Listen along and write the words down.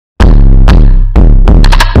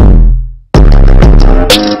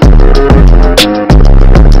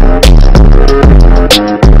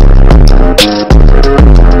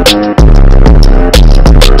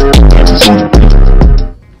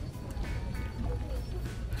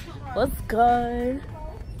What's good?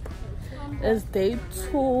 It's day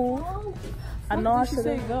 2. I know I should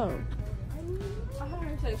say go. I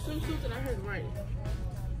heard say swimsuits and I heard rain.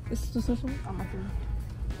 It's the swimsuit? On my phone.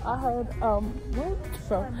 I heard what?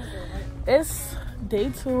 So it's day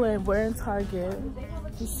 2 and we're in Target.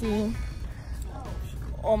 You see,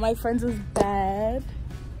 all my friends is bad.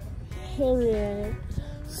 Period.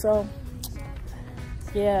 So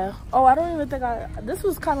yeah. Oh, I don't even think this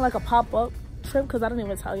was kind of like a pop-up trip because I didn't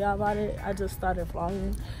even tell y'all about it. I just started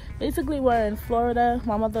vlogging. Basically, we're in Florida.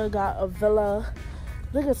 My mother got a villa.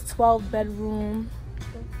 I think it's 12 bedroom,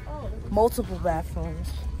 multiple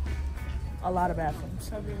bathrooms, a lot of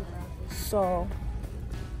bathrooms. So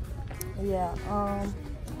yeah,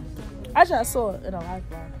 actually I saw it in a live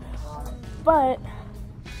vlog, but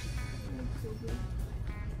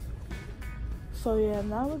so yeah,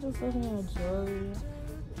 now we're just looking at jewelry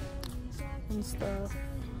and stuff,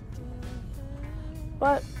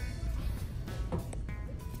 but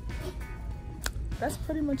that's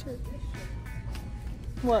pretty much it.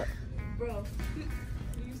 What? Bro.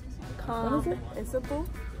 What is it? It's simple.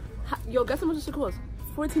 Yo, guess how much this shit costs?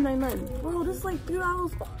 $14.99. Bro, this is like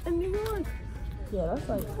 $3 in New York. Yeah, that's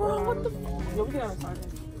like. Bro, what the fuck? Yo, we get out of Target.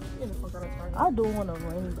 Get the fuck out of Target. I do want a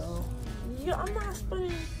ring though. Yeah, I'm not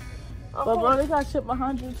spending. But bro, they got shit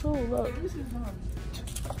behind you too. Look.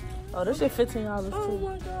 Oh, this shit $15 too. Oh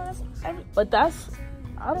my god. But that's,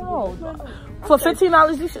 I don't know. For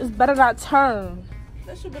 $15, this shit is better not turn.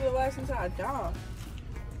 That should be the last thing I die.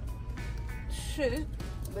 Shit,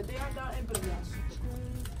 but they are down in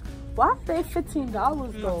Why are they $15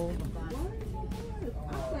 though?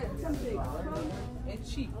 and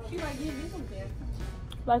cheap. She like, yeah, me something.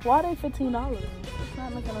 Like, why are they $15? It's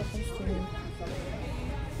not making no sense to me.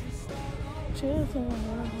 Cheers to my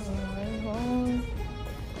way home.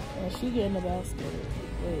 And she getting the basket.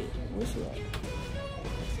 Wait, where's she at?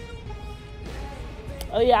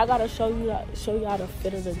 Oh yeah, I gotta show y'all the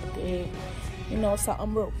fit of the day. You know,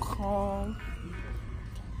 something real calm.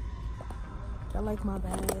 I like my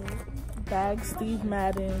bag. Steve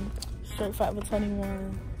Madden. Shirt Forever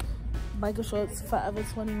 21. Biker shorts Forever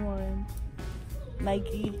 21.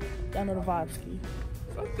 Nike. Y'all know the vibe ski.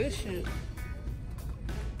 Fuck this shit.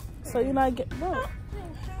 So you know, bro.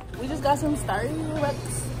 We just got some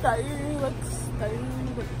Starbucks.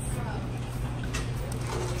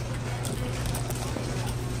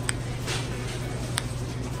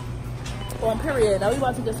 On period. Now we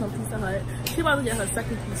about to get some Pizza Hut. She about to get her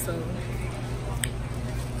second pizza.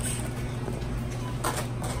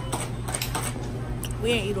 We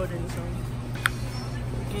ain't eat or anything.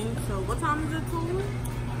 So what time is it to?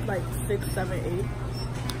 Like 6, 7, 8.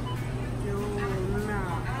 Yo,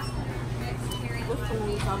 nah. What's the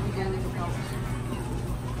one I'm getting about?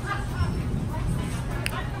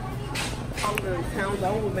 I'm gonna count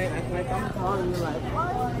over, man. Like I'm calling you like,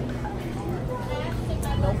 what?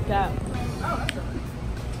 No cap.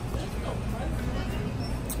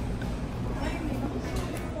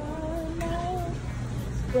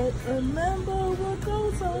 But remember what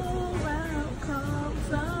goes around comes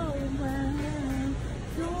around.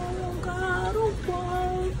 You don't gotta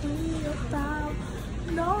worry about.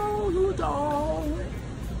 No, you don't.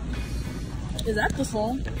 Is that the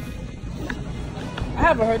song? I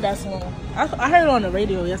haven't heard that song. I heard it on the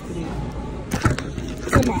radio yesterday.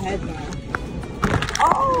 It's in my head now.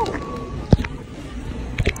 Oh!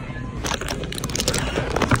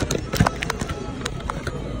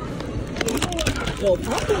 Yo,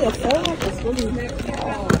 talking your phone up is really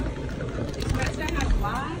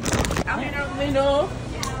Hello.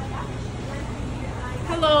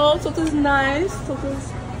 Hello, Toto's nice. Toto's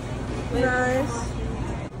nice.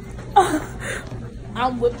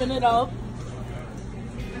 I'm whipping it up.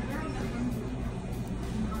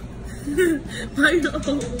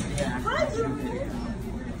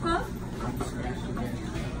 Huh?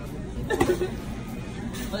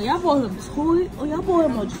 Oh, y'all bought him toy? Oh, y'all bought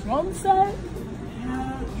him a drum set?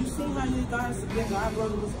 Yeah, you see how you guys, your god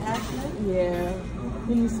brother was acting? Yeah,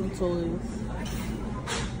 we need some toys.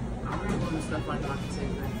 Stuff like that.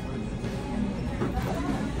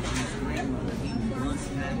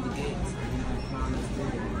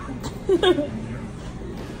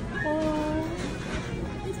 Oh,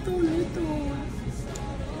 it's so little.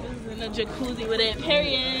 It's in a jacuzzi with it,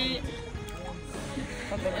 period.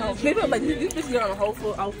 They look like you just got a whole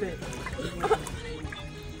full outfit.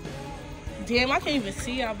 Damn, I can't even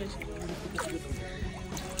see y'all bitch.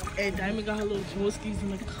 And Diamond got her little jewel skis in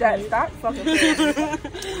the car. Stop fucking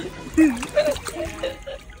playing.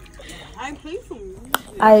 I'm playful.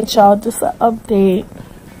 Alright, y'all, just an update.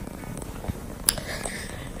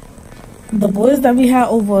 The boys that we had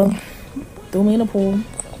over threw me in the pool.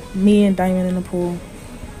 Me and Diamond in the pool.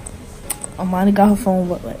 Amani got her phone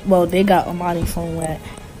wet. Well, they got Amani's phone wet.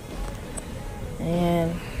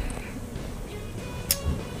 And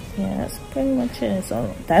yeah, that's pretty much it.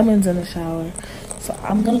 So Diamond's in the shower. So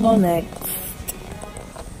I'm gonna go next.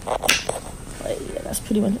 But yeah, that's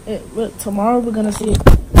pretty much it. But tomorrow we're gonna see.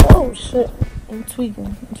 Oh shit! I'm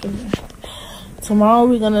tweaking. Tomorrow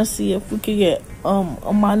we're gonna see if we could get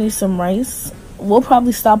Amani some rice. We'll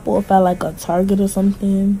probably stop off at like a Target or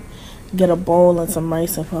something. Get a bowl and some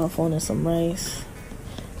rice and put her phone in some rice.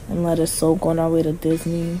 And let it soak on our way to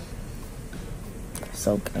Disney.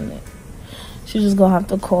 Soak in it. She's just gonna have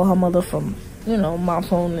to call her mother from, you know, my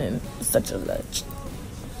phone and such and such.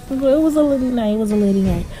 It was a lady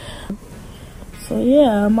night. So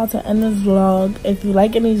yeah, I'm about to end this vlog. If you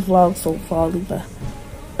liking these vlogs so far, leave a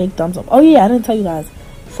big thumbs up. Oh yeah, I didn't tell you guys.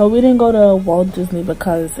 So we didn't go to Walt Disney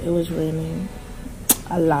because it was raining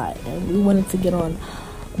a lot. And we wanted to get on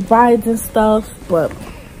rides and stuff, but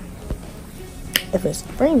if it's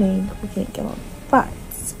raining, we can't get on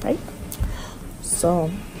rides, right? So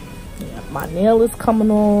yeah, my nail is coming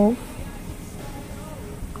off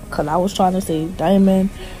because I was trying to save Diamond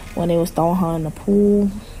when they was throwing her in the pool.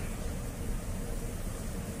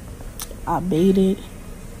 I baited.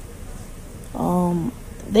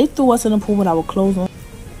 They threw us in the pool with our clothes on,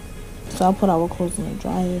 so I put our clothes in the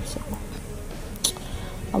dryer. So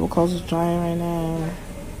our clothes is drying right now.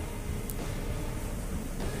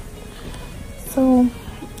 So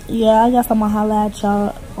yeah, I guess I'm gonna holla at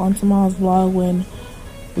y'all on tomorrow's vlog when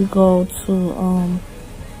we go to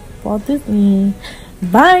Walt Disney.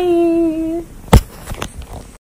 Bye.